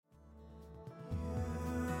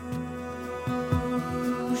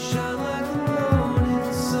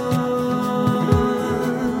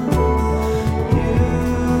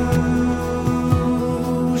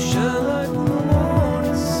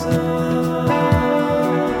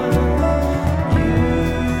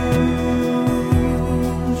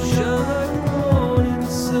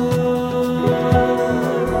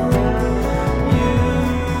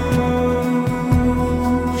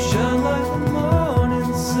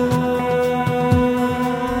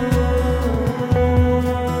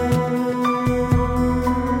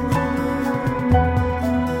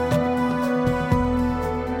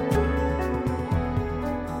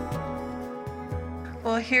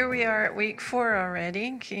4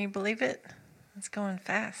 already. Can you believe it? It's going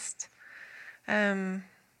fast.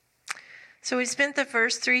 So we spent the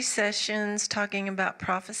first 3 sessions talking about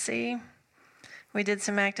prophecy. We did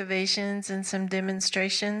some activations and some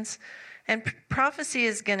demonstrations. And prophecy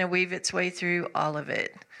is going to weave its way through all of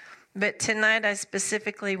it. But tonight I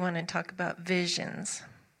specifically want to talk about visions.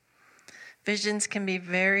 Visions can be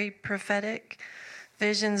very prophetic.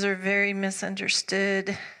 Visions are very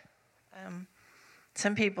misunderstood.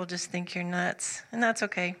 Some people just think you're nuts, and that's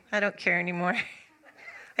okay. I don't care anymore.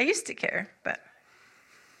 I used to care, but...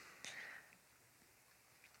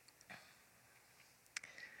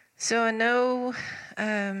 So I know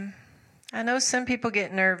some people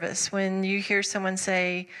get nervous when you hear someone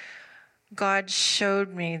say, God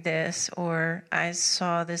showed me this, or I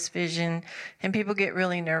saw this vision, and people get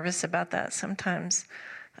really nervous about that sometimes.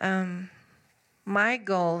 My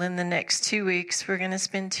goal in the next 2 weeks, we're going to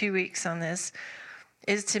spend 2 weeks on this,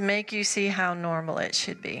 is to make you see how normal it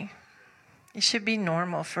should be. It should be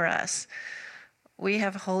normal for us. We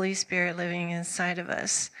have Holy Spirit living inside of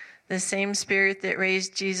us. The same Spirit that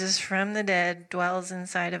raised Jesus from the dead dwells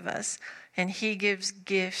inside of us, and He gives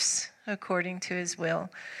gifts according to His will.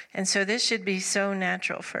 And so this should be so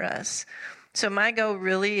natural for us. So my goal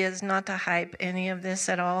really is not to hype any of this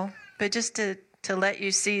at all, but just to let you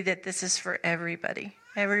see that this is for everybody.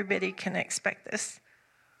 Everybody can expect this.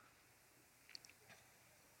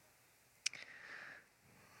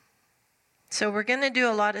 So we're going to do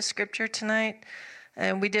a lot of scripture tonight.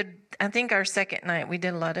 And we did, I think our second night, we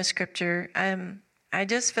did a lot of scripture. I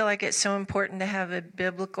just feel like it's so important to have a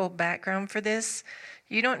biblical background for this.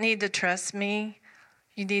 You don't need to trust me.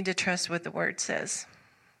 You need to trust what the Word says.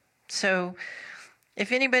 So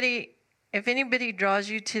if anybody draws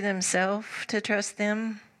you to themselves to trust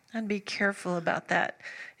them, I'd be careful about that.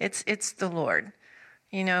 It's the Lord.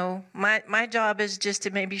 You know, my job is just to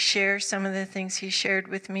maybe share some of the things He shared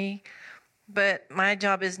with me. But my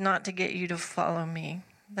job is not to get you to follow me.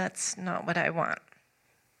 That's not what I want.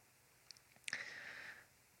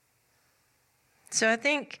 So I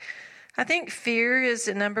think fear is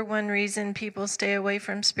the number one reason people stay away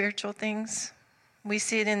from spiritual things. We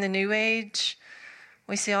see it in the New Age.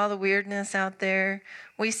 We see all the weirdness out there.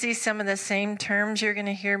 We see some of the same terms you're going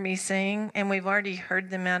to hear me saying, and we've already heard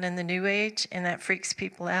them out in the New Age, and that freaks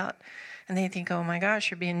people out. And they think, oh my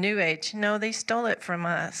gosh, you're being New Age. No, they stole it from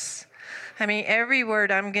us. I mean, every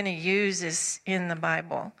word I'm going to use is in the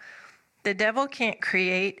Bible. The devil can't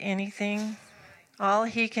create anything. All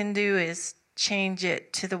he can do is change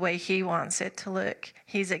it to the way he wants it to look.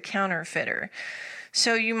 He's a counterfeiter.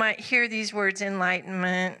 So you might hear these words,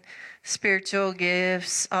 enlightenment, spiritual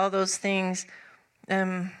gifts, all those things.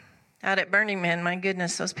 Out at Burning Man, my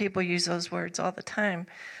goodness, those people use those words all the time.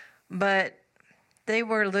 But they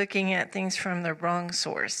were looking at things from the wrong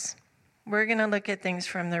source. We're going to look at things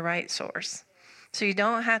from the right source. So you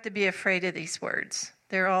don't have to be afraid of these words.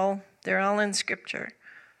 They're all in Scripture.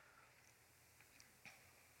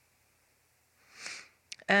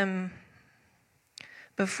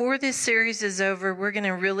 Before this series is over, we're going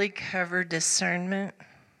to really cover discernment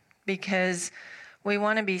because we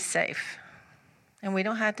want to be safe. And we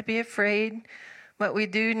don't have to be afraid, but we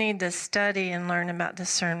do need to study and learn about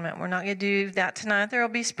discernment. We're not going to do that tonight. There will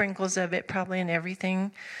be sprinkles of it probably in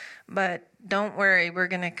everything. But don't worry, we're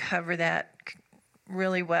going to cover that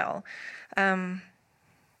really well.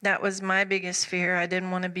 That was my biggest fear. I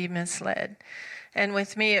didn't want to be misled. And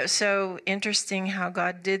with me, it was so interesting how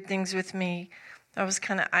God did things with me. I was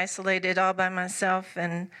kind of isolated all by myself,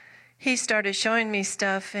 and He started showing me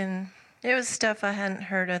stuff, and it was stuff I hadn't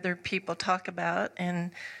heard other people talk about.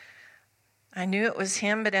 And I knew it was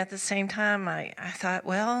Him, but at the same time, I thought,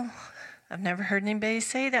 well, I've never heard anybody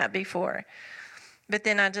say that before. But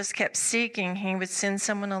then I just kept seeking. He would send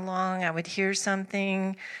someone along. I would hear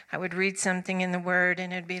something. I would read something in the Word,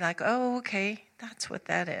 and it'd be like, oh, okay, that's what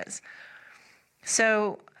that is.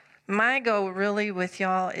 So my goal really with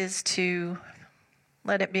y'all is to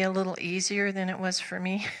let it be a little easier than it was for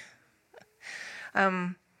me.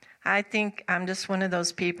 I think I'm just one of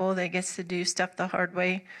those people that gets to do stuff the hard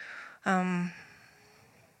way. God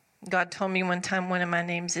told me one time one of my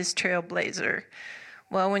names is Trailblazer.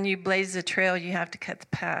 Well, when you blaze the trail, you have to cut the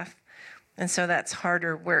path. And so that's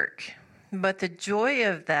harder work. But the joy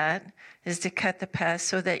of that is to cut the path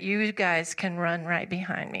so that you guys can run right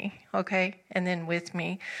behind me, okay? And then with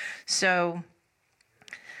me. So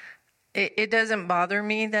it doesn't bother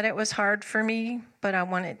me that it was hard for me, but I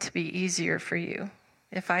want it to be easier for you.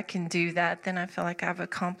 If I can do that, then I feel like I've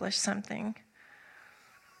accomplished something.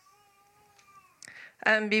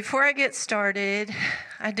 Before I get started,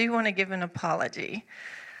 I do want to give an apology.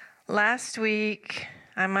 Last week,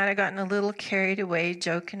 I might have gotten a little carried away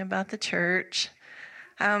joking about the church.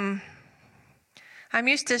 I'm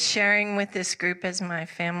used to sharing with this group as my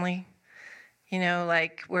family.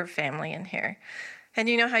 Like we're family in here. And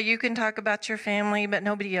you know how you can talk about your family, but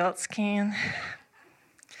nobody else can?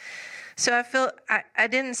 So I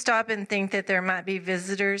didn't stop and think that there might be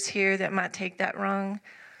visitors here that might take that wrong.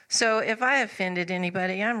 So if I offended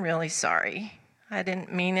anybody, I'm really sorry. I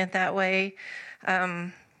didn't mean it that way.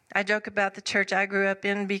 I joke about the church I grew up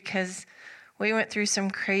in because we went through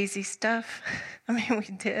some crazy stuff. I mean,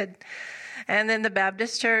 we did. And then the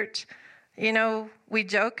Baptist church, we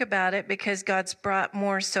joke about it because God's brought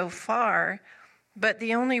more so far. But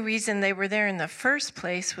the only reason they were there in the first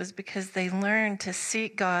place was because they learned to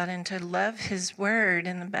seek God and to love His Word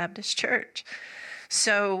in the Baptist church.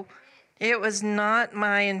 So it was not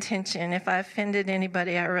my intention. If I offended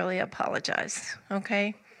anybody, I really apologize,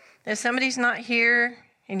 okay? If somebody's not here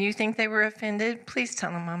and you think they were offended, please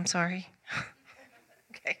tell them I'm sorry.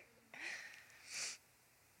 Okay.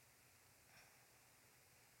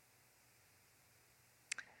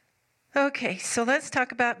 Okay, so let's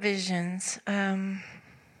talk about visions.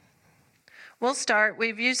 We'll start.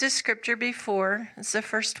 We've used this scripture before. It's the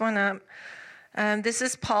first one up. This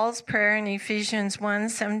is Paul's prayer in Ephesians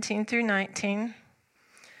 1:17 through 19.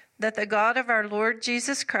 That the God of our Lord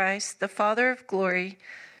Jesus Christ, the Father of glory,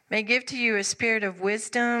 may give to you a spirit of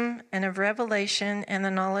wisdom and of revelation and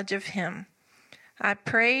the knowledge of Him. I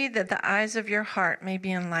pray that the eyes of your heart may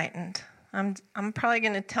be enlightened. I'm probably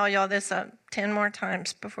going to tell y'all this 10 more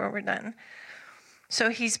times before we're done. So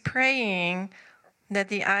he's praying that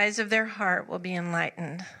the eyes of their heart will be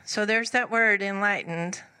enlightened. So there's that word,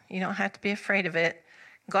 enlightened. You don't have to be afraid of it.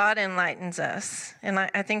 God enlightens us. And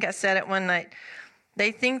I think I said it one night.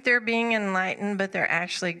 They think they're being enlightened, but they're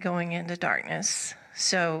actually going into darkness.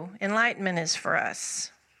 So enlightenment is for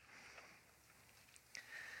us.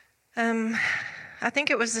 I think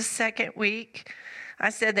it was the second week. I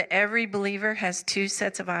said that every believer has two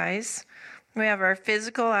sets of eyes. We have our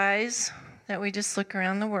physical eyes that we just look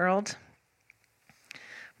around the world.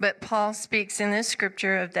 But Paul speaks in this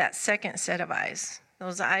scripture of that second set of eyes,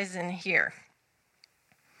 those eyes in here.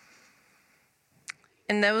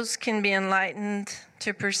 And those can be enlightened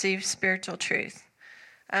to perceive spiritual truth.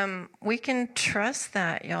 We can trust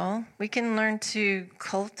that, y'all. We can learn to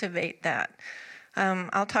cultivate that.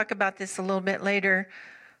 I'll talk about this a little bit later,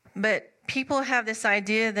 but people have this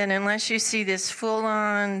idea that unless you see this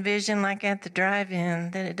full-on vision like at the drive-in,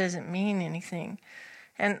 that it doesn't mean anything.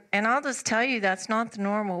 And I'll just tell you that's not the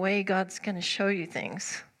normal way God's going to show you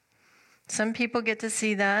things. Some people get to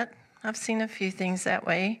see that. I've seen a few things that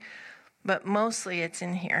way, but mostly it's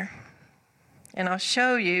in here. And I'll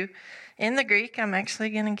show you in the Greek. I'm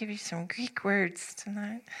actually going to give you some Greek words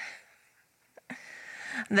tonight.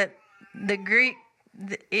 That the Greek,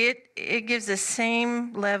 it gives the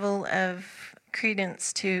same level of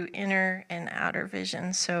credence to inner and outer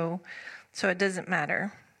vision, so it doesn't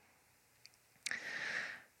matter.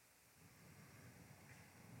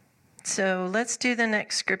 So let's do the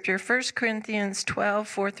next scripture, 1 Corinthians 12,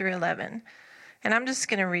 4 through 11. And I'm just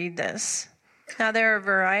going to read this. Now there are a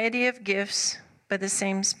variety of gifts, but the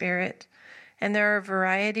same Spirit. And there are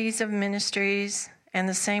varieties of ministries, and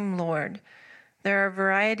the same Lord. There are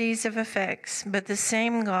varieties of effects, but the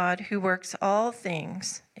same God who works all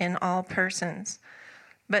things in all persons.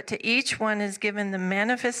 But to each one is given the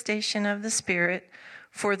manifestation of the Spirit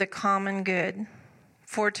for the common good.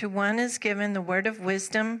 For to one is given the word of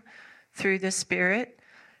wisdom through the Spirit,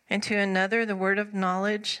 and to another the word of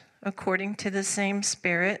knowledge according to the same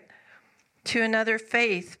Spirit, to another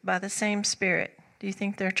faith by the same Spirit. Do you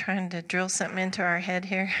think they're trying to drill something into our head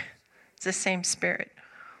here? It's the same Spirit.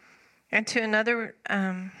 And to another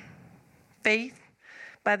faith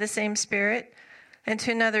by the same Spirit, and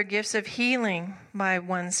to another gifts of healing by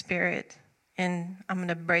one Spirit. And I'm going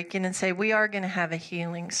to break in and say we are going to have a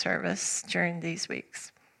healing service during these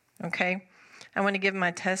weeks, okay? I want to give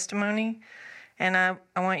my testimony, and I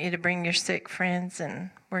want you to bring your sick friends, and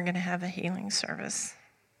we're going to have a healing service.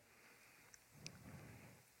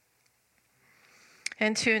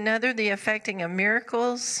 And to another, the effecting of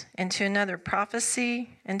miracles, and to another, prophecy,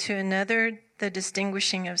 and to another, the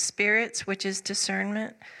distinguishing of spirits, which is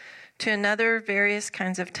discernment, to another, various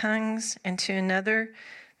kinds of tongues, and to another,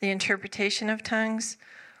 the interpretation of tongues.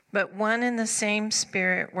 But one and the same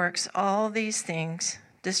Spirit works all these things,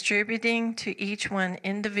 distributing to each one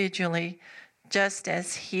individually, just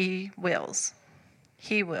as He wills.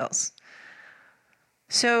 He wills.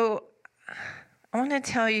 So I want to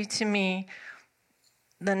tell you, to me,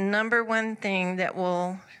 the number one thing that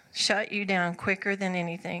will shut you down quicker than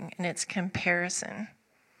anything, and it's comparison.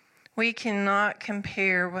 We cannot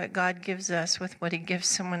compare what God gives us with what he gives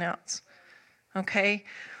someone else. Okay?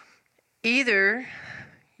 Either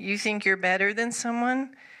you think you're better than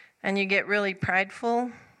someone and you get really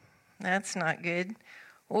prideful. That's not good.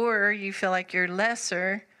 Or you feel like you're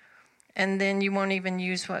lesser and then you won't even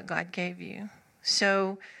use what God gave you.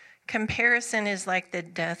 So comparison is like the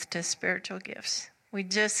death to spiritual gifts. We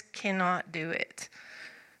just cannot do it.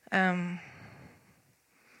 And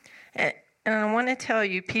I want to tell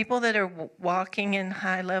you, people that are walking in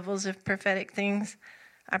high levels of prophetic things,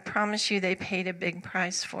 I promise you they paid a big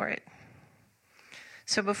price for it.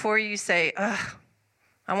 So before you say, I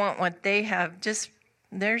want what they have, just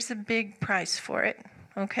there's a big price for it,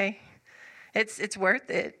 okay? It's worth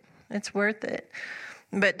it. It's worth it.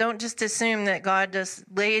 But don't just assume that God just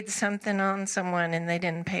laid something on someone and they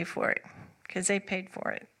didn't pay for it, because they paid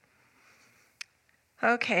for it.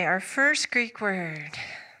 Okay, our first Greek word.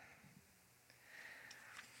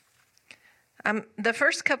 The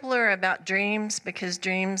first couple are about dreams, because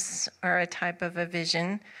dreams are a type of a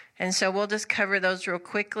vision. And so we'll just cover those real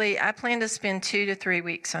quickly. I plan to spend 2 to 3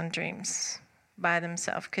 weeks on dreams by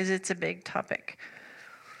themselves, because it's a big topic.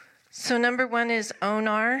 So number 1 is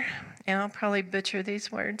onar, and I'll probably butcher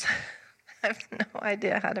these words. I have no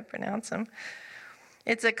idea how to pronounce them.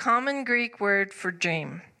 It's a common Greek word for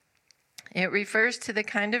dream. It refers to the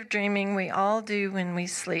kind of dreaming we all do when we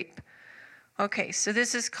sleep. Okay, so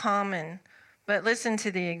this is common, but listen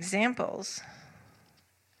to the examples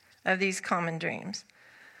of these common dreams.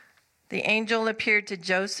 The angel appeared to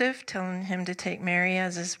Joseph, telling him to take Mary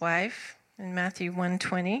as his wife in Matthew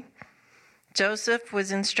 1:20. Joseph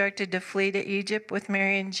was instructed to flee to Egypt with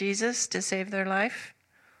Mary and Jesus to save their life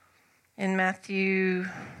in Matthew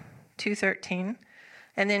 2:13.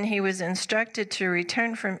 And then he was instructed to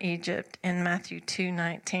return from Egypt in Matthew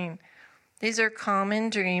 2:19. These are common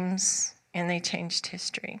dreams, and they changed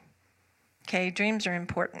history. Okay, dreams are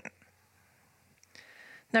important.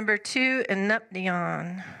 Number 2,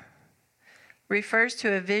 enuption, refers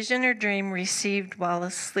to a vision or dream received while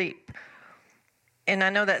asleep. And I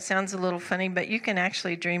know that sounds a little funny, but you can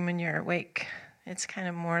actually dream when you're awake. It's kind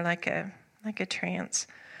of more like a trance.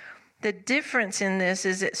 The difference in this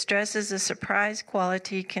is it stresses the surprise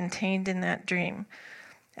quality contained in that dream.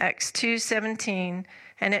 Acts 2:17,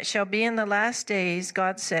 and it shall be in the last days,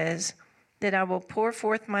 God says, that I will pour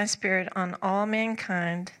forth my spirit on all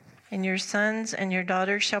mankind, and your sons and your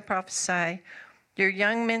daughters shall prophesy, your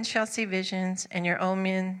young men shall see visions, and your old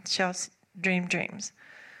men shall dream dreams.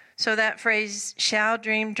 So that phrase, shall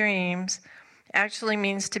dream dreams, actually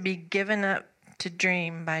means to be given up to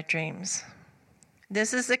dream by dreams.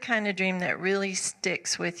 This is the kind of dream that really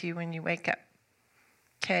sticks with you when you wake up.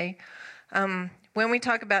 Okay? When we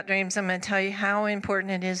talk about dreams, I'm going to tell you how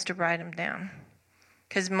important it is to write them down.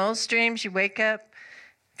 Because most dreams, you wake up,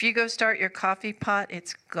 if you go start your coffee pot,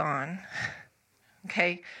 it's gone.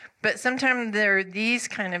 Okay? But sometimes there are these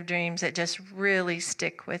kind of dreams that just really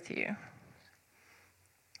stick with you.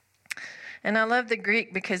 And I love the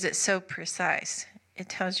Greek because it's so precise. It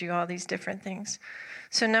tells you all these different things.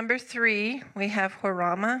 So number 3, we have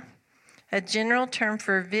horama, a general term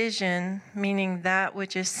for vision, meaning that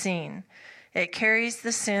which is seen. It carries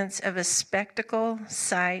the sense of a spectacle,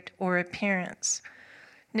 sight, or appearance.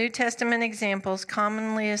 New Testament examples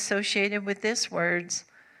commonly associated with this words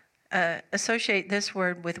associate this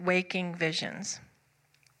word with waking visions.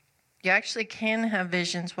 You actually can have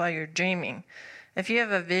visions while you're dreaming. If you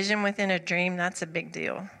have a vision within a dream, that's a big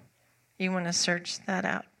deal. You want to search that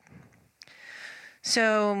out.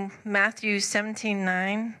 So Matthew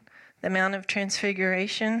 17:9, the Mount of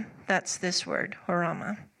Transfiguration, that's this word,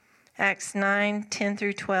 horama. Acts 9:10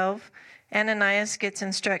 through 12, Ananias gets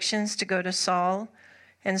instructions to go to Saul,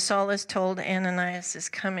 and Saul is told Ananias is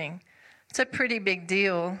coming. It's a pretty big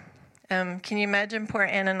deal. Can you imagine poor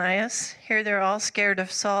Ananias? Here they're all scared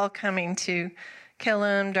of Saul coming to kill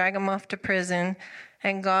him, drag him off to prison,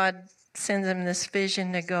 and God sends him this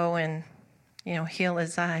vision to go and, heal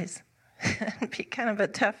his eyes. It'd be kind of a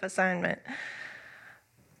tough assignment.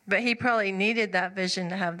 But he probably needed that vision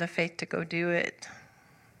to have the faith to go do it.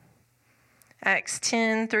 Acts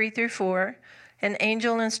 10:3 through 4, an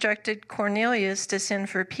angel instructed Cornelius to send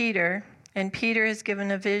for Peter, and Peter is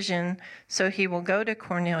given a vision, so he will go to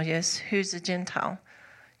Cornelius, who's a Gentile.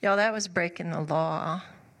 Y'all, that was breaking the law.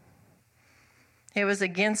 It was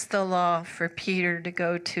against the law for Peter to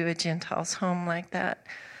go to a Gentile's home like that.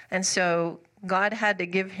 And so God had to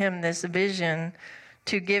give him this vision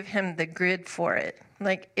to give him the grid for it.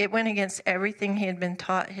 Like, it went against everything he had been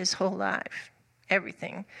taught his whole life.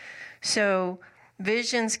 Everything. So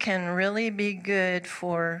visions can really be good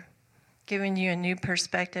for giving you a new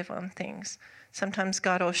perspective on things. Sometimes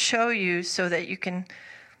God will show you so that you can,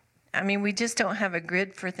 we just don't have a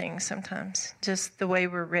grid for things sometimes, just the way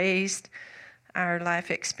we're raised, our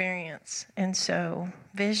life experience. And so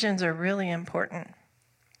visions are really important.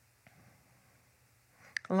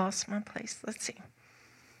 I lost my place. Let's see.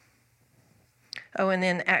 Oh, and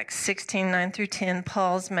then Acts 16, 9 through 10,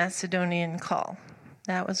 Paul's Macedonian call.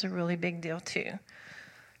 That was a really big deal too.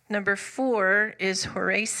 Number 4 is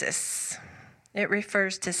horesis. It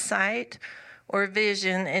refers to sight or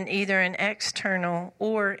vision in either an external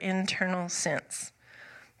or internal sense.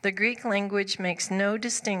 The Greek language makes no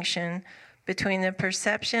distinction between the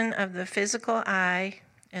perception of the physical eye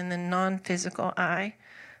and the non-physical eye.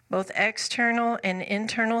 Both external and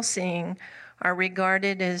internal seeing are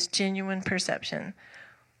regarded as genuine perception.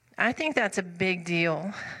 I think that's a big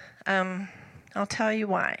deal. I'll tell you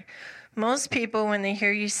why. Most people, when they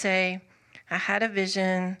hear you say, I had a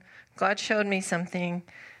vision, God showed me something,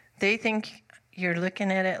 they think you're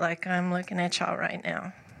looking at it like I'm looking at y'all right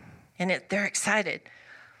now. And they're excited.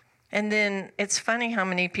 And then it's funny how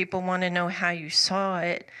many people want to know how you saw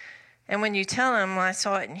it. And when you tell them, well, I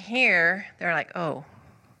saw it in here, they're like, oh.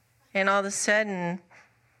 And all of a sudden,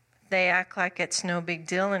 they act like it's no big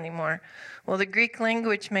deal anymore. Well, the Greek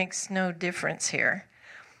language makes no difference here.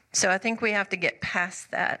 So I think we have to get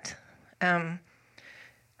past that.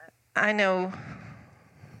 I know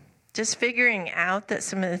just figuring out that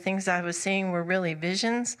some of the things I was seeing were really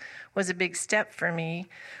visions was a big step for me,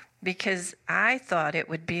 because I thought it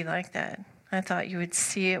would be like that. I thought you would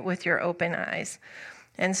see it with your open eyes.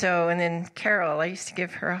 And then Carol, I used to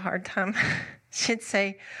give her a hard time. She'd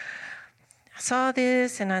say, I saw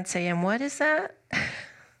this, and I'd say, and what is that?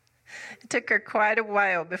 It took her quite a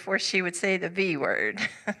while before she would say the V word.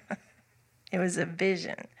 It was a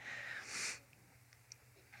vision.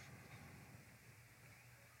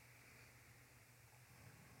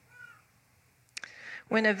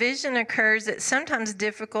 When a vision occurs, it's sometimes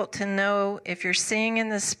difficult to know if you're seeing in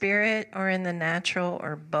the spirit or in the natural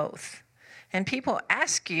or both. And people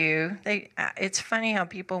ask you, it's funny how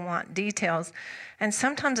people want details, and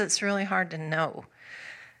sometimes it's really hard to know.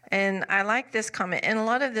 And I like this comment. And a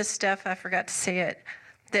lot of this stuff, I forgot to say it,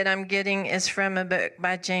 that I'm getting is from a book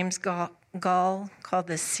by James Gall called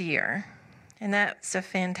The Seer. And that's a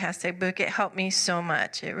fantastic book. It helped me so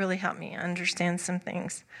much. It really helped me understand some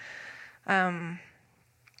things.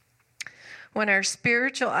 When our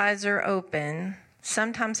spiritual eyes are open,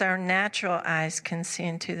 sometimes our natural eyes can see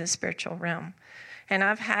into the spiritual realm. And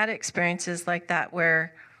I've had experiences like that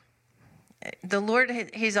where the Lord,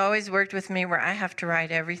 He's always worked with me where I have to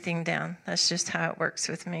write everything down. That's just how it works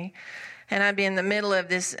with me. And I'd be in the middle of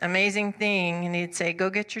this amazing thing, and He'd say, go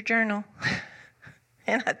get your journal.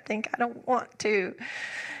 And I'd think, I don't want to,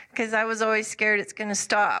 because I was always scared it's going to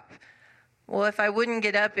stop. Well, if I wouldn't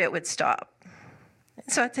get up, it would stop.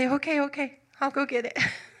 And so I'd say, okay, I'll go get it.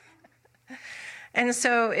 And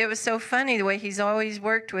so it was so funny the way He's always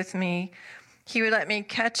worked with me. He would let me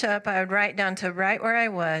catch up. I would write down to right where I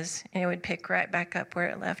was, and it would pick right back up where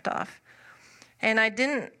it left off. And I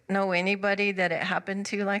didn't know anybody that it happened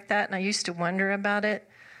to like that, and I used to wonder about it.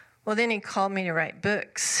 Well, then He called me to write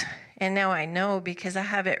books, and now I know because I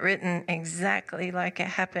have it written exactly like it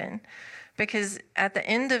happened. Because at the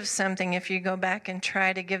end of something, if you go back and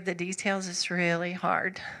try to give the details, it's really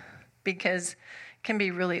hard because it can be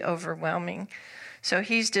really overwhelming. So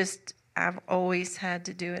I've always had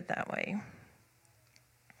to do it that way.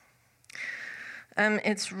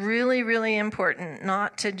 It's really, really important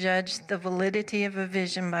not to judge the validity of a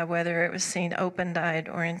vision by whether it was seen open-eyed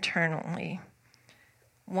or internally.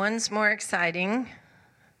 One's more exciting,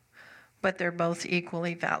 but they're both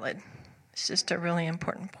equally valid. It's just a really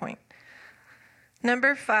important point.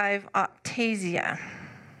 Number 5, optasia.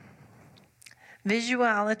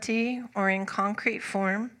 Visuality, or in concrete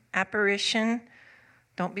form, apparition.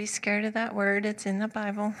 Don't be scared of that word, it's in the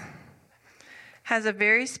Bible. Has a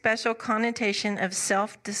very special connotation of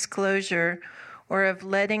self-disclosure or of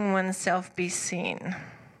letting oneself be seen.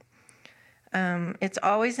 It's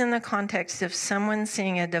always in the context of someone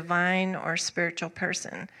seeing a divine or spiritual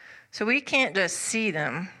person. So we can't just see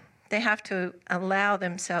them. They have to allow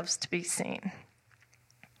themselves to be seen.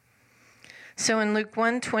 So in Luke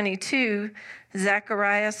 1:22,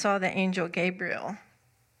 Zechariah saw the angel Gabriel.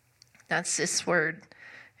 That's this word.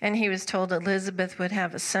 And he was told Elizabeth would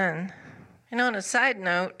have a son. And on a side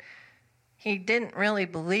note, he didn't really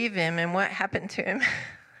believe him, and what happened to him?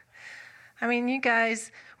 You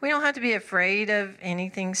guys, we don't have to be afraid of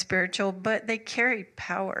anything spiritual, but they carry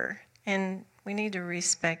power, and we need to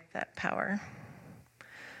respect that power.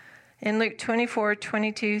 In Luke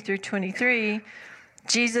 24:22 through 23,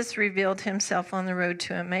 Jesus revealed Himself on the road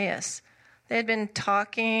to Emmaus. They had been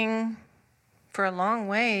talking for a long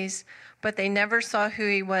ways, but they never saw who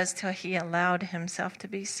he was till he allowed himself to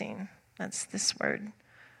be seen. That's this word.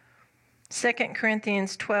 2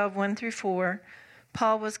 Corinthians 12, 1 through 4,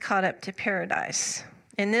 Paul was caught up to paradise.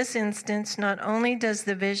 In this instance, not only does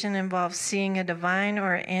the vision involve seeing a divine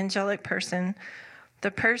or angelic person,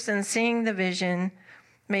 the person seeing the vision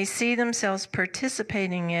may see themselves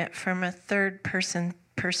participating in it from a third-person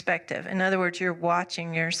perspective. In other words, you're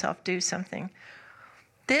watching yourself do something.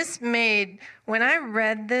 When I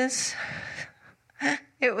read this,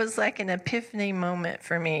 it was like an epiphany moment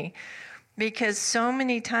for me, because so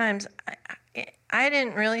many times I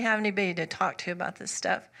didn't really have anybody to talk to about this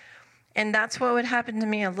stuff. And that's what would happen to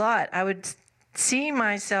me a lot. I would see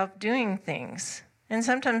myself doing things and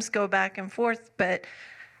sometimes go back and forth, but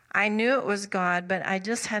I knew it was God, but I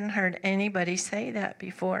just hadn't heard anybody say that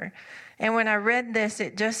before. And when I read this,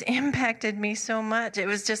 it just impacted me so much. It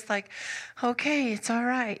was just like, okay, it's all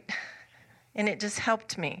right. And it just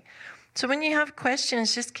helped me. So when you have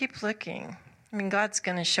questions, just keep looking. I mean, God's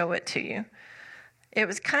going to show it to you. It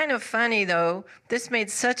was kind of funny, though. This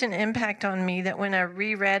made such an impact on me that when I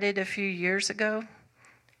reread it a few years ago,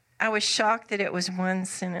 I was shocked that it was one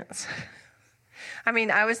sentence. I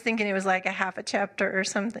mean, I was thinking it was like a half a chapter or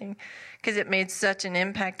something, because it made such an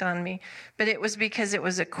impact on me. But it was because it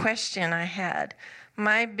was a question I had.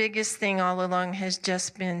 My biggest thing all along has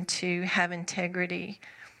just been to have integrity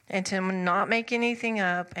and to not make anything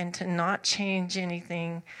up and to not change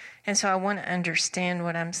anything. And so I want to understand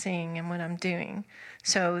what I'm seeing and what I'm doing.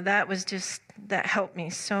 So that helped me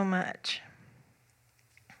so much.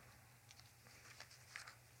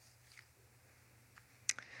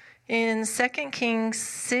 In 2 Kings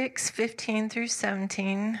 6, 15 through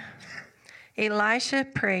 17, Elisha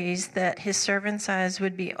prays that his servants' eyes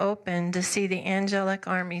would be open to see the angelic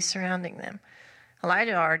army surrounding them.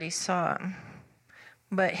 Elijah already saw him,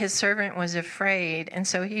 but his servant was afraid, and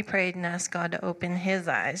so he prayed and asked God to open his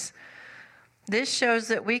eyes. This shows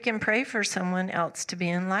that we can pray for someone else to be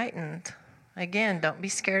enlightened. Again, don't be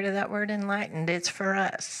scared of that word enlightened. It's for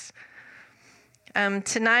us.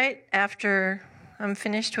 Tonight, after I'm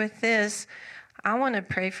finished with this, I want to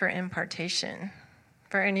pray for impartation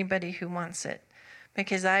for anybody who wants it,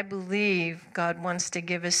 because I believe God wants to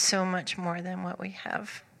give us so much more than what we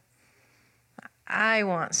have. I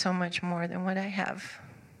want so much more than what I have.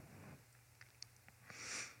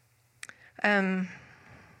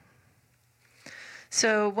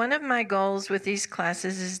 So one of my goals with these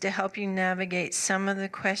classes is to help you navigate some of the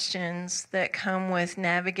questions that come with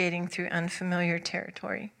navigating through unfamiliar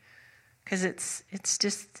territory. Because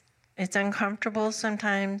it's uncomfortable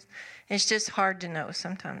sometimes. It's just hard to know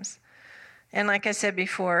sometimes. And like I said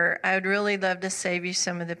before, I would really love to save you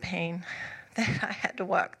some of the pain that I had to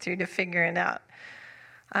walk through to figure it out.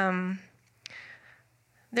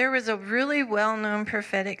 There was a really well-known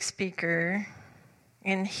prophetic speaker,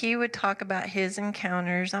 and he would talk about his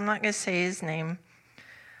encounters. I'm not going to say his name.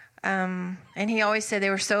 And he always said they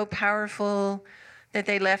were so powerful that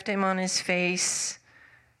they left him on his face,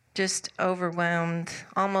 just overwhelmed,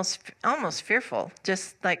 almost fearful,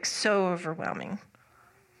 just like so overwhelming.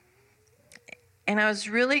 And I was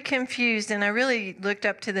really confused, and I really looked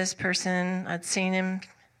up to this person. I'd seen him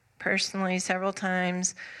personally several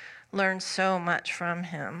times, learned so much from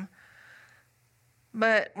him.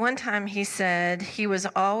 But one time he said he was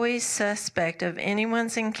always suspect of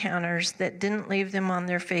anyone's encounters that didn't leave them on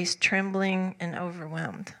their face trembling and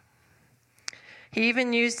overwhelmed. He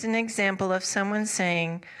even used an example of someone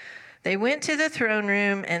saying, they went to the throne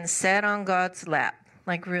room and sat on God's lap,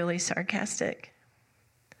 like really sarcastic.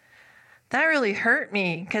 That really hurt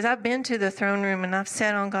me, because I've been to the throne room and I've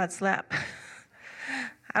sat on God's lap.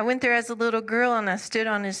 I went there as a little girl and I stood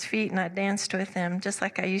on his feet and I danced with him, just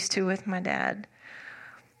like I used to with my dad.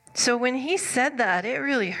 So when he said that, it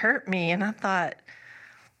really hurt me, and I thought,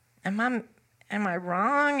 am I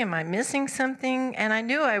wrong? Am I missing something? And I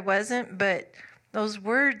knew I wasn't, but those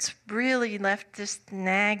words really left this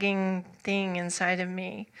nagging thing inside of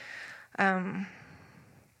me.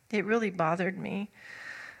 It really bothered me.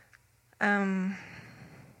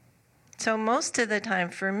 So most of the time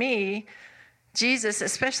for me, Jesus,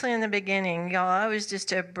 especially in the beginning, y'all, I was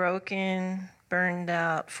just a broken, burned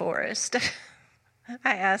out forest.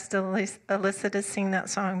 I asked Alyssa to sing that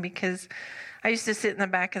song because I used to sit in the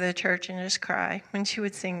back of the church and just cry when she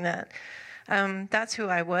would sing that. That's who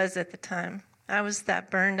I was at the time. I was that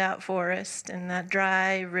burned out forest and that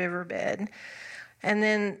dry riverbed. And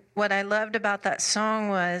then what I loved about that song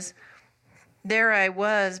was, there I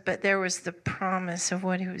was, but there was the promise of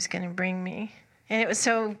what he was going to bring me. And it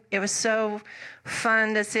was so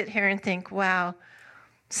fun to sit here and think, wow,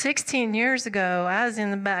 16 years ago, I was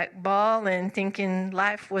in the back bawling, thinking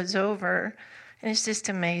life was over. And it's just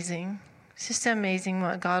amazing. It's just amazing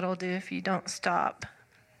what God will do if you don't stop.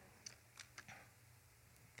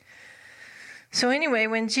 So anyway,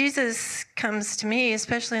 when Jesus comes to me,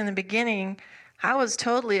 especially in the beginning, I was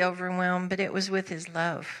totally overwhelmed, but it was with his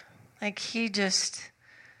love. Like he just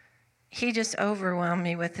overwhelmed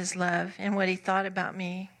me with his love and what he thought about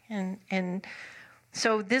me. And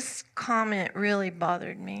so this comment really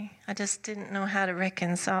bothered me. I just didn't know how to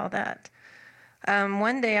reconcile that.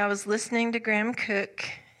 One day I was listening to Graham Cook,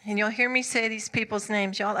 and you'll hear me say these people's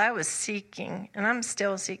names. Y'all, I was seeking, and I'm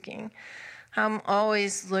still seeking. I'm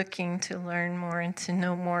always looking to learn more and to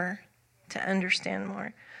know more, to understand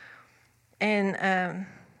more. And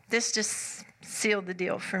this just sealed the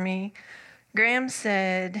deal for me. Graham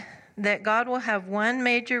said that God will have one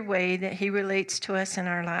major way that he relates to us in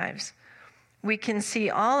our lives. We can see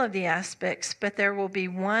all of the aspects, but there will be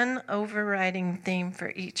one overriding theme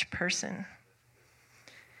for each person.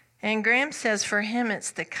 And Graham says for him,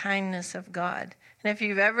 it's the kindness of God. And if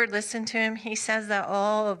you've ever listened to him, he says that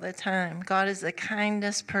all the time. God is the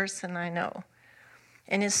kindest person I know.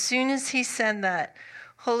 And as soon as he said that,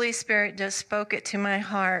 Holy Spirit just spoke it to my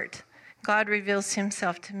heart. God reveals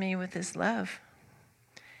himself to me with his love.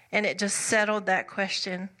 And it just settled that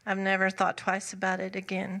question. I've never thought twice about it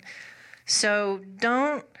again. So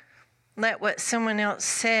don't let what someone else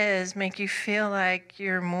says make you feel like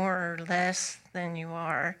you're more or less than you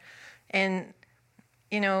are. And,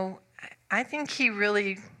 I think he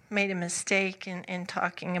really made a mistake in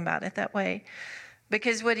talking about it that way.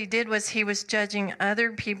 Because what he did was he was judging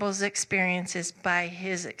other people's experiences by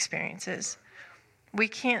his experiences. We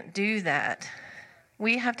can't do that.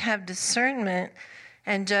 We have to have discernment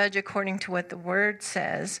and judge according to what the Word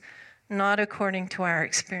says, not according to our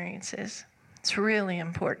experiences. It's really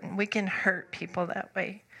important. We can hurt people that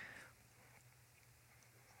way.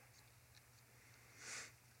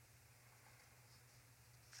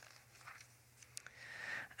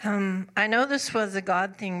 I know this was a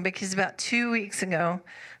God thing because about 2 weeks ago,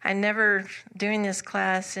 I never, doing this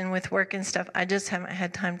class and with work and stuff, I just haven't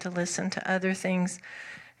had time to listen to other things.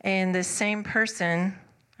 And the same person,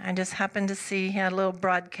 I just happened to see, he had a little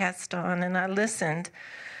broadcast on, and I listened.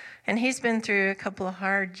 And he's been through a couple of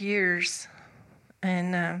hard years.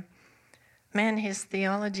 And man, his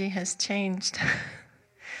theology has changed.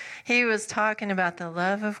 He was talking about the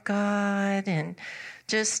love of God, and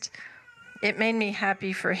just, it made me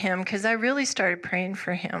happy for him because I really started praying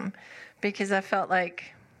for him because I felt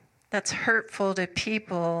like that's hurtful to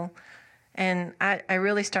people. And I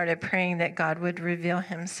really started praying that God would reveal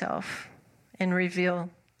himself and reveal,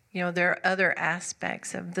 there are other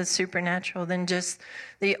aspects of the supernatural than just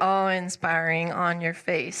the awe-inspiring on your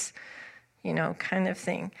face, kind of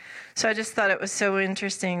thing. So I just thought it was so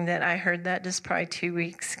interesting that I heard that just probably 2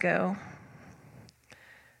 weeks ago.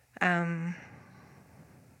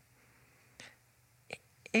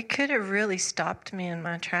 It could have really stopped me in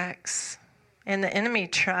my tracks. And the enemy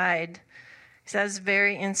tried. Because I was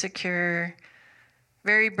very insecure,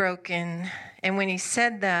 very broken. And when he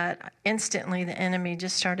said that, instantly the enemy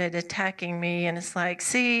just started attacking me. And it's like,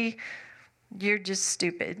 see, you're just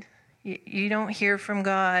stupid. You don't hear from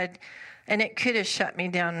God. And it could have shut me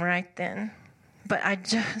down right then. But I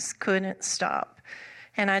just couldn't stop.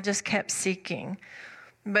 And I just kept seeking.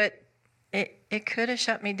 But it could have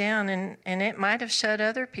shut me down, and it might have shut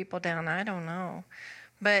other people down. I don't know.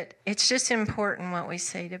 But it's just important what we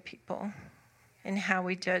say to people and how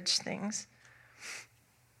we judge things.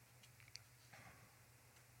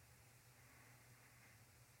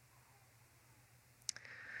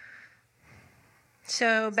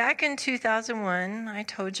 So back in 2001, I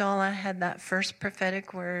told y'all I had that first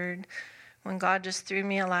prophetic word when God just threw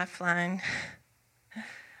me a lifeline.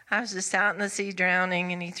 I was just out in the sea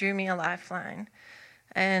drowning, and he threw me a lifeline.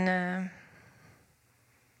 And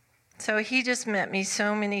so he just met me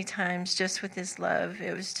so many times just with his love.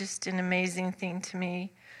 It was just an amazing thing to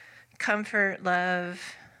me. Comfort, love,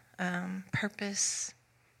 purpose,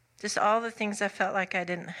 just all the things I felt like I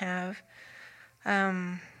didn't have.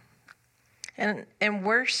 And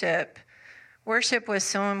worship. Worship was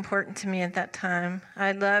so important to me at that time.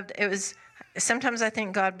 I loved, it was, sometimes I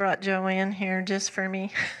think God brought Joanne here just for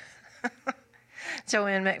me.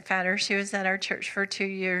 Joanne McFadder, she was at our church for 2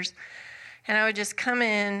 years. And I would just come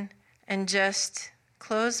in and just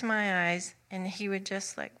close my eyes, and he would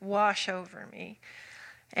just like wash over me.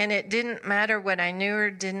 And it didn't matter what I knew or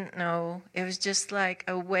didn't know. It was just like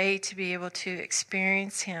a way to be able to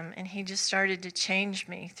experience him. And he just started to change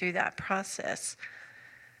me through that process.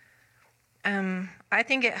 I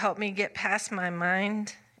think it helped me get past my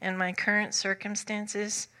mind and my current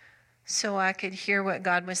circumstances so I could hear what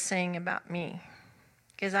God was saying about me.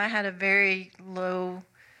 Because I had a very low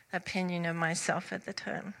opinion of myself at the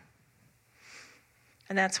time.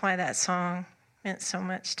 And that's why that song meant so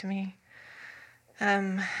much to me.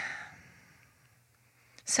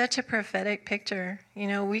 Such a prophetic picture. You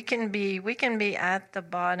know, we can be at the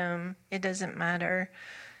bottom. It doesn't matter.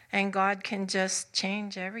 And God can just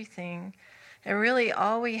change everything. And really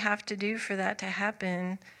all we have to do for that to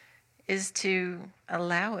happen is to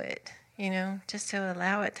allow it, you know, just to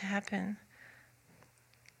allow it to happen.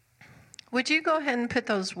 Would you go ahead and put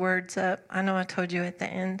those words up? I know I told you at the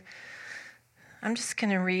end. I'm just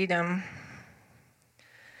going to read them.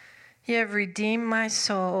 You have redeemed my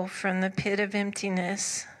soul from the pit of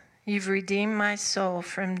emptiness. You've redeemed my soul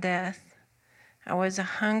from death. I was a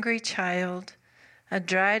hungry child, a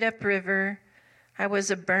dried up river. I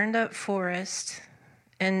was a burned up forest,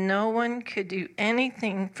 and no one could do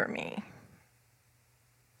anything for me.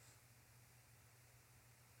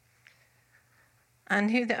 I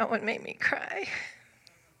knew that would make me cry.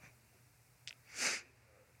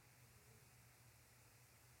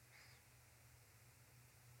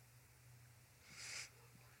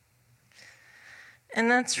 And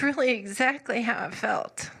that's really exactly how I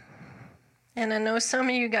felt. And I know some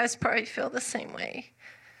of you guys probably feel the same way.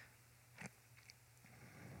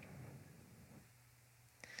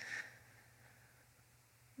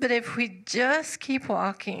 But if we just keep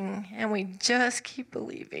walking and we just keep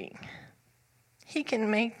believing, He can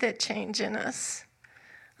make that change in us.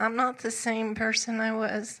 I'm not the same person I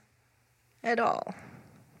was at all.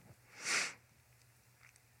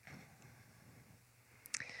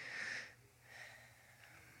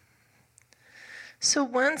 So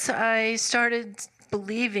once I started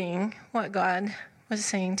believing what God was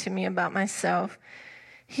saying to me about myself,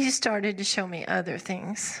 He started to show me other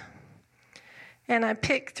things. And I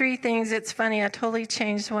picked 3 things. It's funny, I totally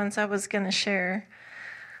changed the ones I was going to share.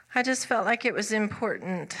 I just felt like it was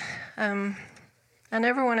important. I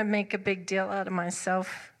never want to make a big deal out of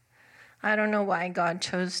myself. I don't know why God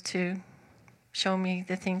chose to show me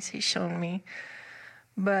the things He's shown me.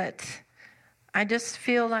 But I just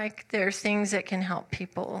feel like there are things that can help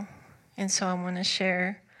people. And so I want to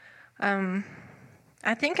share.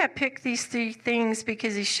 I think I picked these 3 things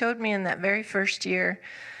because He showed me in that very first year.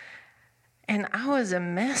 And I was a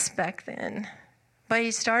mess back then. But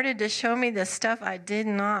He started to show me the stuff I did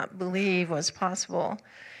not believe was possible.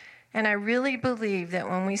 And I really believe that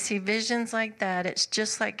when we see visions like that, it's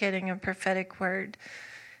just like getting a prophetic word.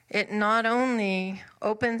 It not only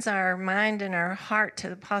opens our mind and our heart to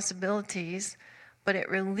the possibilities, but it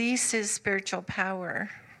releases spiritual power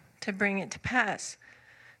to bring it to pass.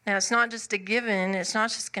 Now, it's not just a given. It's not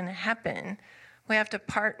just going to happen. We have to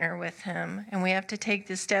partner with Him, and we have to take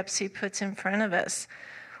the steps He puts in front of us.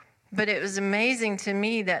 But it was amazing to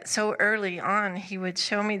me that so early on, He would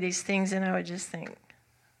show me these things, and I would just think,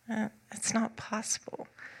 it's not possible.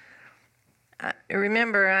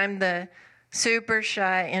 Remember, I'm the super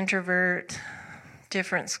shy introvert,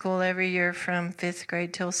 different school every year from 5th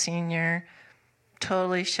grade till senior,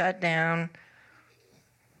 totally shut down,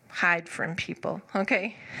 hide from people,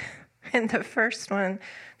 okay? And the first one,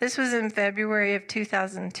 this was in February of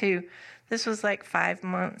 2002. This was like 5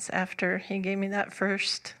 months after He gave me that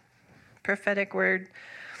first prophetic word.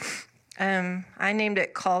 I named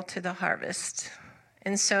it Call to the Harvest.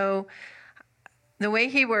 And so the way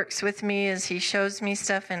He works with me is He shows me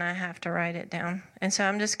stuff and I have to write it down. And so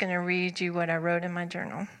I'm just going to read you what I wrote in my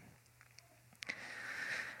journal.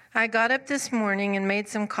 I got up this morning and made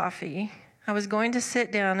some coffee. I was going to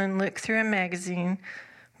sit down and look through a magazine,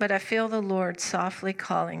 but I feel the Lord softly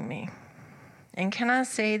calling me. And can I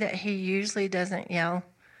say that He usually doesn't yell?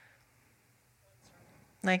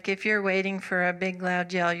 Like if you're waiting for a big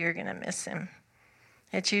loud yell, you're going to miss Him.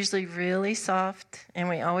 It's usually really soft, and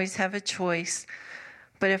we always have a choice.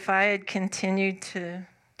 But if I had continued to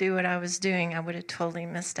do what I was doing, I would have totally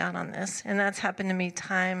missed out on this. And that's happened to me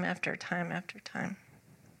time after time after time.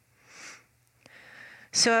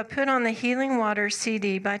 So I put on the Healing Water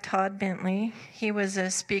CD by Todd Bentley. He was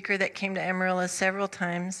a speaker that came to Amarillo several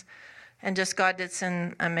times, and just God did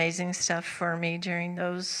some amazing stuff for me during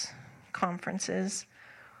those conferences.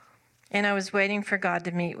 And I was waiting for God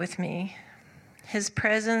to meet with me. His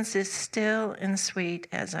presence is still and sweet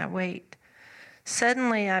as I wait.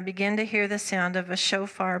 Suddenly, I begin to hear the sound of a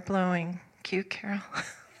shofar blowing. Cute, Carol.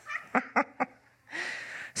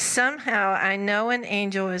 Somehow, I know an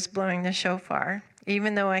angel is blowing the shofar,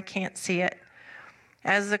 even though I can't see it.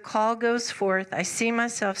 As the call goes forth, I see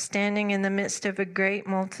myself standing in the midst of a great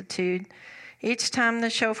multitude. Each time the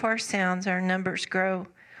shofar sounds, our numbers grow.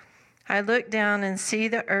 I look down and see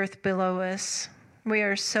the earth below us. We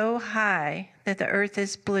are so high that the earth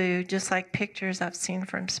is blue, just like pictures I've seen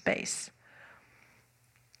from space.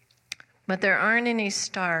 But there aren't any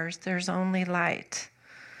stars, there's only light.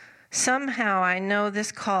 Somehow I know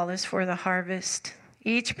this call is for the harvest.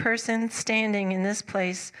 Each person standing in this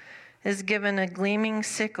place is given a gleaming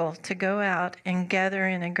sickle to go out and gather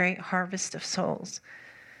in a great harvest of souls.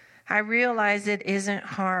 I realize it isn't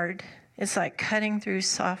hard. It's like cutting through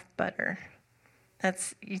soft butter.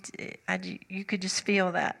 You could just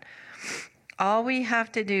feel that. All we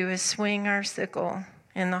have to do is swing our sickle,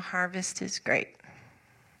 and the harvest is great.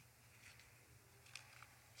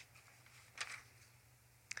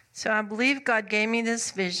 So I believe God gave me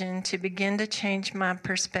this vision to begin to change my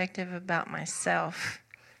perspective about myself.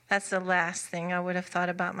 That's the last thing I would have thought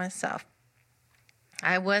about myself.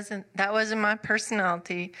 That wasn't my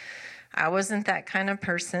personality. I wasn't that kind of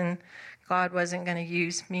person. God wasn't going to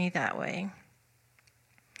use me that way.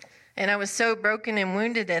 And I was so broken and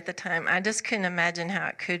wounded at the time, I just couldn't imagine how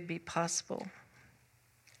it could be possible.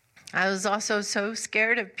 I was also so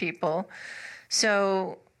scared of people.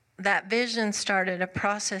 So that vision started a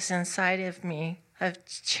process inside of me of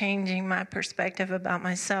changing my perspective about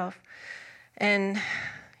myself. And,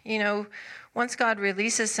 once God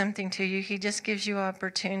releases something to you, he just gives you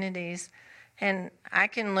opportunities. And I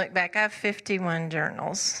can look back. I have 51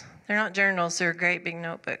 journals. They're not journals. They're great big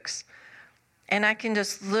notebooks. And I can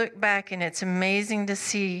just look back, and it's amazing to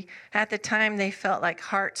see. At the time, they felt like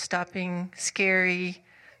heart-stopping, scary.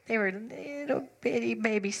 They were little bitty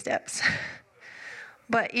baby steps.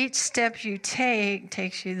 But each step you take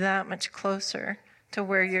takes you that much closer to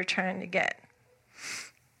where you're trying to get.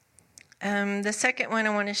 The second one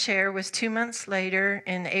I want to share was 2 months later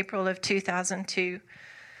in April of 2002.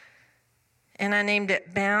 And I named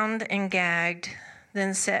it Bound and Gagged,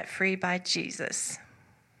 Then Set Free by Jesus.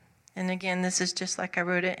 And again, this is just like I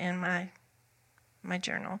wrote it in my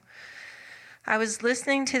journal. I was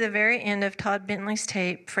listening to the very end of Todd Bentley's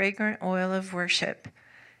tape, Fragrant Oil of Worship.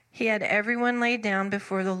 He had everyone lay down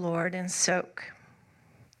before the Lord and soak.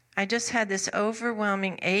 I just had this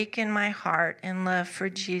overwhelming ache in my heart and love for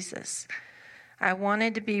Jesus. I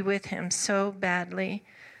wanted to be with him so badly.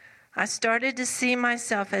 I started to see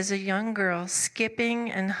myself as a young girl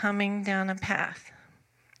skipping and humming down a path.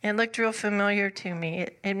 It looked real familiar to me.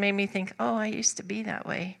 It made me think, oh, I used to be that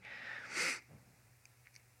way.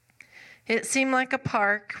 It seemed like a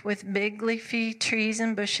park with big leafy trees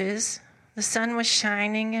and bushes. The sun was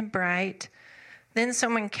shining and bright. Then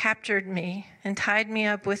someone captured me and tied me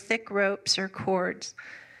up with thick ropes or cords.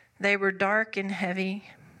 They were dark and heavy.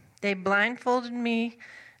 They blindfolded me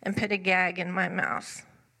and put a gag in my mouth.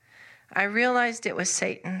 I realized it was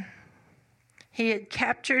Satan. He had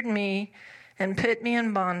captured me and put me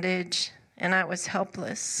in bondage, and I was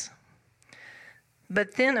helpless.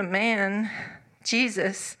 But then a man,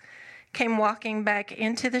 Jesus, came walking back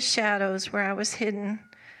into the shadows where I was hidden.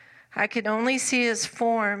 I could only see his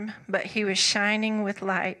form, but he was shining with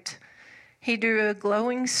light. He drew a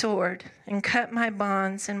glowing sword and cut my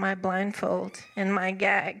bonds and my blindfold and my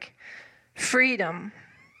gag. Freedom.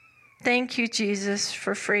 Thank you, Jesus,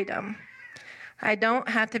 for freedom. I don't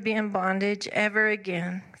have to be in bondage ever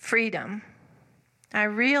again. Freedom. I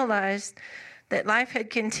realized that life had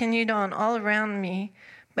continued on all around me,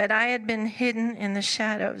 but I had been hidden in the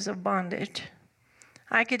shadows of bondage.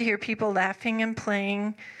 I could hear people laughing and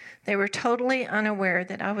playing. They were totally unaware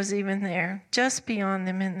that I was even there, just beyond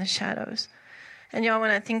them in the shadows. And y'all,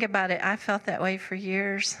 when I think about it, I felt that way for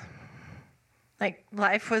years. Like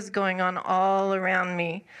life was going on all around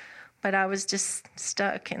me, but I was just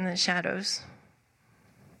stuck in the shadows.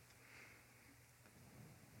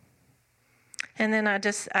 And then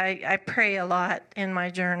I pray a lot in my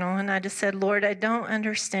journal, and I just said, Lord, I don't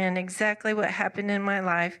understand exactly what happened in my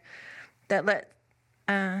life that led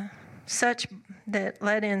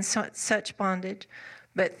in such bondage,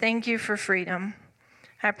 but thank you for freedom.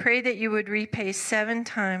 I pray that you would repay 7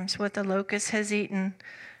 times what the locust has eaten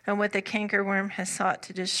and what the cankerworm has sought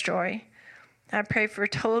to destroy. I pray for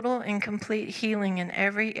total and complete healing in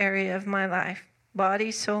every area of my life, body,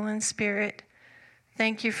 soul, and spirit.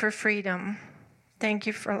 Thank you for freedom. Thank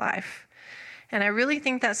you for life. And I really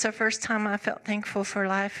think that's the first time I felt thankful for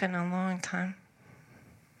life in a long time.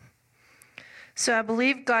 So I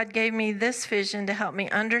believe God gave me this vision to help me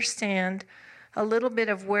understand a little bit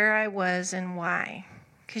of where I was and why.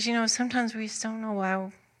 Because, sometimes we just don't know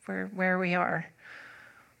why we're where we are.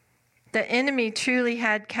 The enemy truly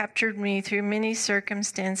had captured me through many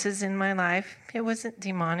circumstances in my life. It wasn't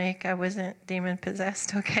demonic. I wasn't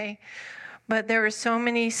demon-possessed, okay? But there were so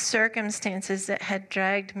many circumstances that had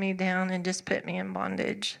dragged me down and just put me in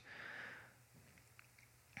bondage.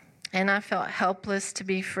 and I felt helpless to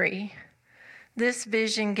be free. This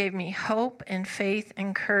vision gave me hope and faith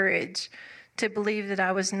and courage to believe that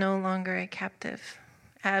I was no longer a captive.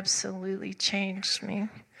 Absolutely changed me.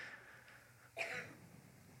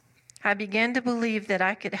 I began to believe that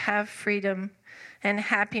I could have freedom and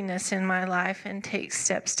happiness in my life and take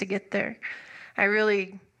steps to get there. I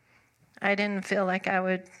didn't feel like I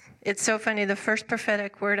would. It's so funny. The first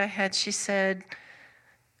prophetic word I had, she said,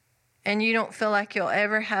 and you don't feel like you'll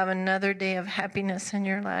ever have another day of happiness in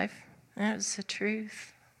your life. And it was the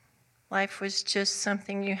truth. Life was just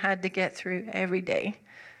something you had to get through every day.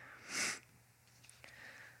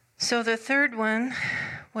 So the third one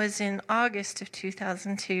was in August of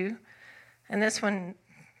 2002. And this one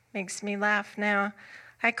makes me laugh now.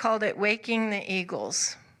 I called it Waking the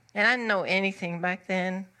Eagles. And I didn't know anything back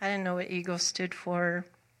then. I didn't know what Eagles stood for.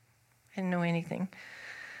 I didn't know anything.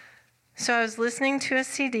 So I was listening to a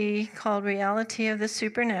CD called Reality of the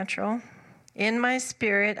Supernatural. In my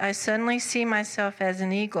spirit, I suddenly see myself as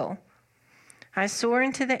an eagle. I soar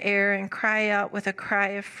into the air and cry out with a cry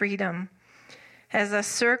of freedom. As I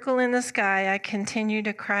circle in the sky, I continue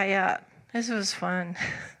to cry out. This was fun.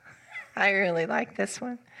 I really like this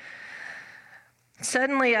one.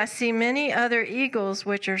 Suddenly, I see many other eagles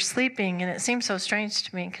which are sleeping, and it seems so strange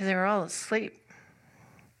to me because they were all asleep.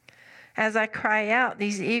 As I cry out,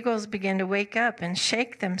 these eagles begin to wake up and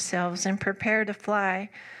shake themselves and prepare to fly.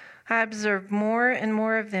 I observe more and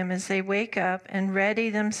more of them as they wake up and ready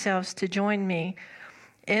themselves to join me.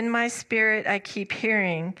 In my spirit, I keep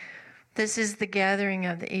hearing, this is the gathering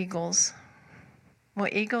of the eagles. Well,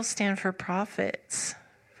 eagles stand for prophets,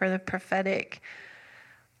 for the prophetic.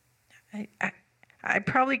 I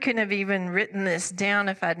probably couldn't have even written this down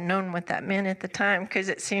if I'd known what that meant at the time, because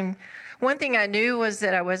it seemed, one thing I knew was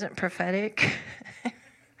that I wasn't prophetic.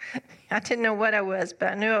 I didn't know what I was,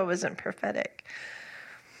 but I knew I wasn't prophetic.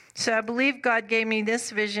 So I believe God gave me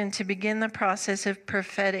this vision to begin the process of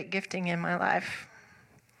prophetic gifting in my life.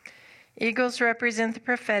 Eagles represent the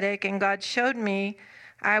prophetic, and God showed me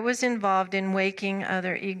I was involved in waking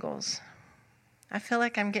other eagles. I feel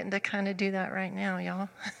like I'm getting to kind of do that right now, y'all.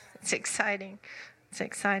 It's exciting. It's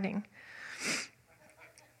exciting.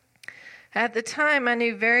 At the time, I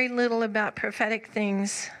knew very little about prophetic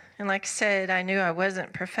things. And like I said, I knew I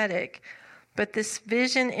wasn't prophetic. But this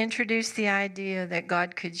vision introduced the idea that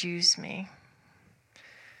God could use me.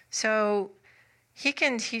 So he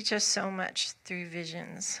can teach us so much through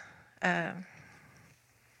visions.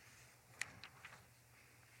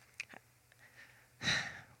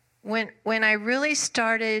 When I really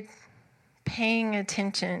started paying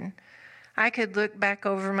attention, I could look back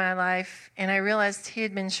over my life and I realized he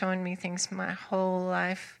had been showing me things my whole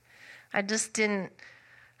life. I didn't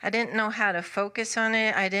know how to focus on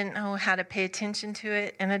it. I didn't know how to pay attention to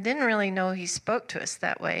it. And I didn't really know he spoke to us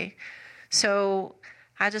that way. So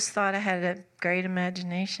I just thought I had a great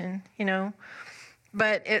imagination, you know.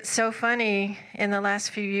 But it's so funny, in the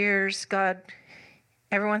last few years, God,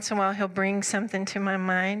 every once in a while, he'll bring something to my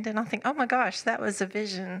mind. And I'll think, oh my gosh, that was a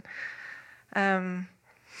vision.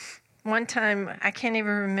 One time, I can't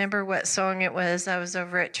even remember what song it was. I was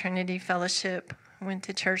over at Trinity Fellowship. I went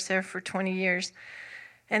to church there for 20 years.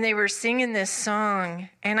 And they were singing this song.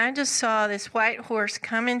 And I just saw this white horse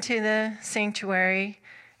come into the sanctuary.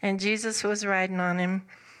 And Jesus was riding on him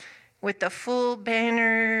with the full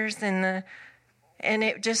banners and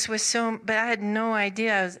it just was so, but I had no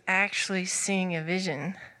idea I was actually seeing a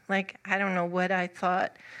vision. Like, I don't know what I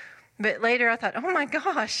thought. But later I thought, oh my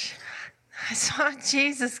gosh, I saw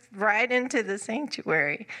Jesus ride into the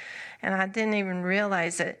sanctuary. And I didn't even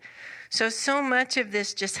realize it. So much of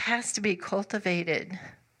this just has to be cultivated.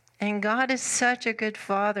 And God is such a good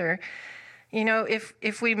Father. You know,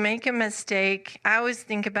 if we make a mistake, I always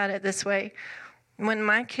think about it this way. When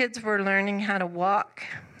my kids were learning how to walk,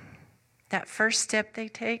 that first step they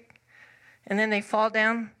take, and then they fall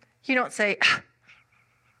down, you don't say,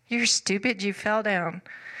 you're stupid, you fell down.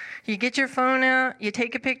 You get your phone out, you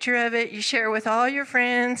take a picture of it, you share it with all your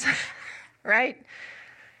friends, right?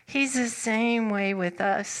 He's the same way with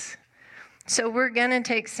us. So we're going to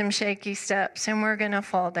take some shaky steps, and we're going to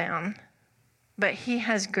fall down. But he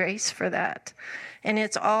has grace for that. And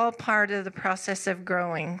it's all part of the process of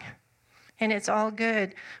growing. And it's all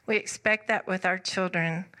good. We expect that with our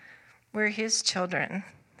children. We're his children.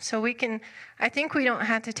 So I think we don't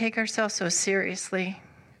have to take ourselves so seriously.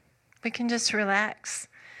 We can just relax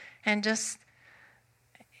and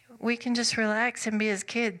we can just relax and be his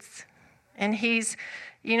kids. And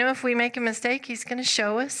if we make a mistake, he's going to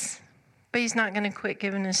show us, but he's not going to quit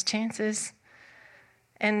giving us chances.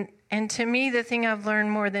 And to me, the thing I've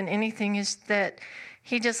learned more than anything is that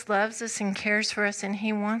He just loves us and cares for us, and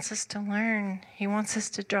he wants us to learn. He wants us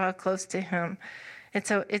to draw close to him. It's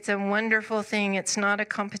a wonderful thing. It's not a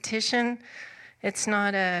competition. It's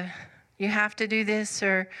not a, you have to do this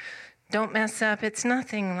or don't mess up. It's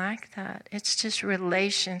nothing like that. It's just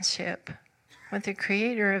relationship with the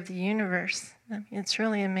creator of the universe. I mean, it's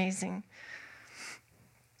really amazing.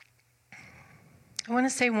 I want to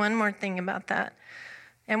say one more thing about that.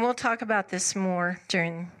 And we'll talk about this more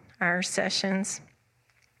during our sessions.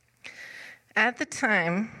 At the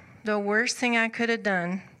time, the worst thing I could have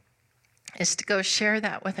done is to go share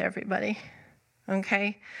that with everybody.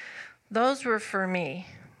 Okay? Those were for me.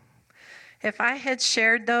 If I had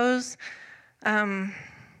shared those,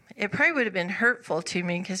 it probably would have been hurtful to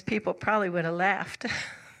me because people probably would have laughed.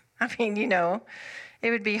 I mean, it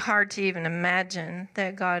would be hard to even imagine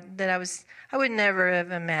that I would never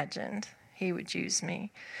have imagined he would use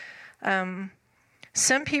me.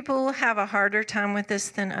 Some people have a harder time with this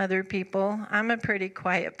than other people. I'm a pretty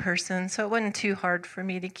quiet person, so it wasn't too hard for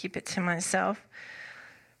me to keep it to myself.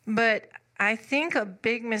 But I think a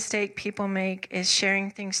big mistake people make is sharing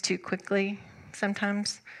things too quickly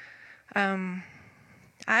sometimes.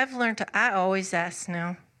 I've learned I always ask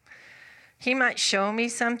now. He might show me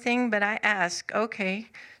something, but I ask, okay,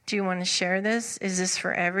 do you want to share this? Is this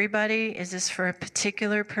for everybody? Is this for a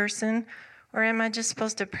particular person? Or am I just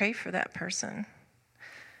supposed to pray for that person?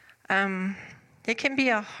 It can be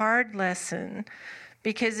a hard lesson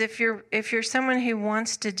because if you're someone who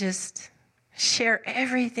wants to just share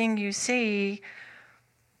everything you see,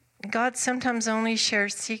 God sometimes only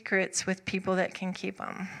shares secrets with people that can keep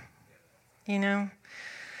them,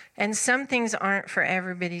 And some things aren't for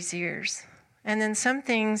everybody's ears. And then some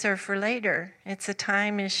things are for later. It's a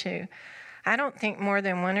time issue. I don't think more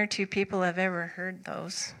than one or two people have ever heard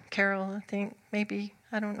those. Carol, I think, maybe.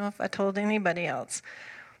 I don't know if I told anybody else.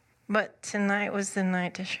 But tonight was the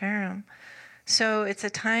night to share them. So it's a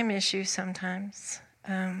time issue sometimes.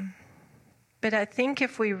 But I think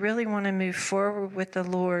if we really want to move forward with the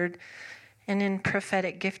Lord and in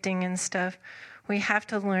prophetic gifting and stuff, we have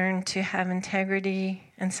to learn to have integrity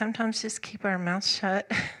and sometimes just keep our mouth shut.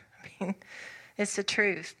 I mean, it's the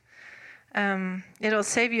truth. It'll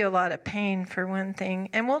save you a lot of pain for one thing.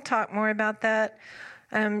 And we'll talk more about that.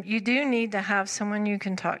 You do need to have someone you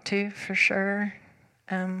can talk to for sure.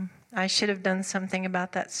 I should have done something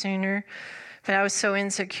about that sooner. But I was so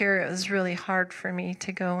insecure, it was really hard for me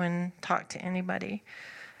to go and talk to anybody.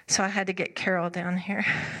 So I had to get Carol down here.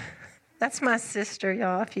 That's my sister,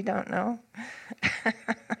 y'all, if you don't know.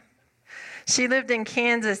 She lived in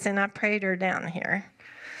Kansas, and I prayed her down here.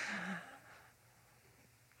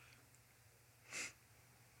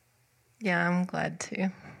 Yeah, I'm glad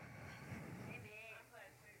to.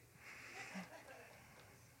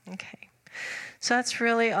 Okay. So that's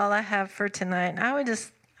really all I have for tonight. I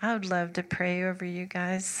would love to pray over you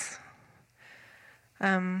guys.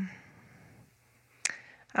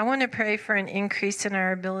 I want to pray for an increase in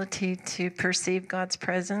our ability to perceive God's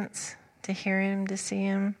presence, to hear him, to see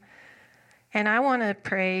him. And I want to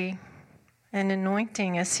pray an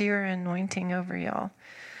anointing, a seer anointing over y'all.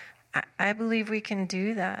 I believe we can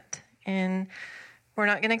do that. And we're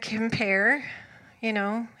not going to compare.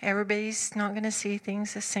 Everybody's not going to see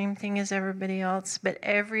things the same thing as everybody else, but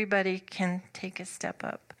everybody can take a step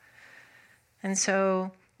up. And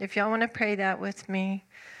so if y'all want to pray that with me,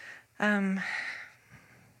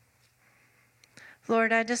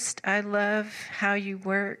 Lord, I love how you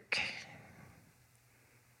work.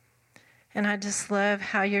 And I just love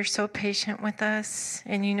how you're so patient with us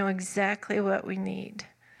and you know exactly what we need.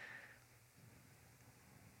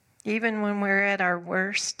 Even when we're at our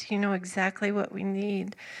worst, you know exactly what we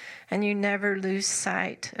need. And you never lose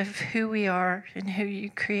sight of who we are and who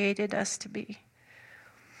you created us to be.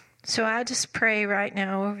 So I just pray right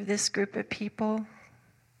now over this group of people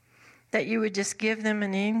that you would just give them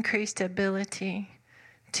an increased ability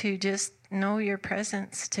to just know your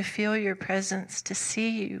presence, to feel your presence, to see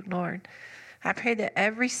you, Lord. I pray that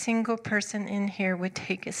every single person in here would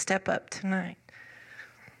take a step up tonight.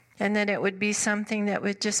 And that it would be something that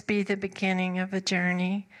would just be the beginning of a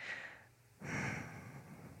journey.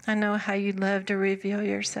 I know how you love to reveal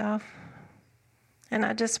yourself. And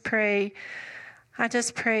I just pray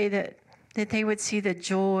that they would see the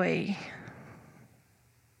joy.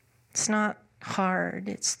 It's not hard.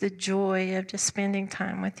 It's the joy of just spending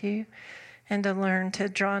time with you and to learn to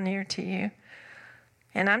draw near to you.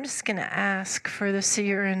 And I'm just going to ask for the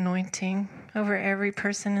seer anointing over every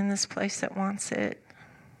person in this place that wants it.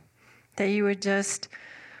 That you would just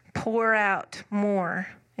pour out more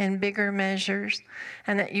in bigger measures,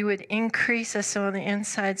 and that you would increase us on the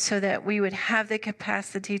inside so that we would have the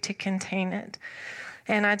capacity to contain it.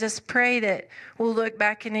 And I just pray that we'll look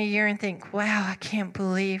back in a year and think, wow, I can't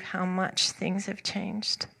believe how much things have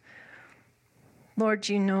changed. Lord,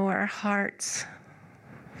 you know our hearts.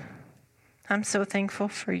 I'm so thankful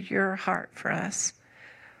for your heart for us.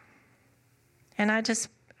 And I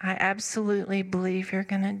absolutely believe you're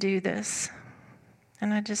going to do this.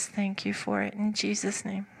 And I just thank you for it in Jesus'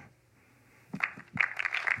 name.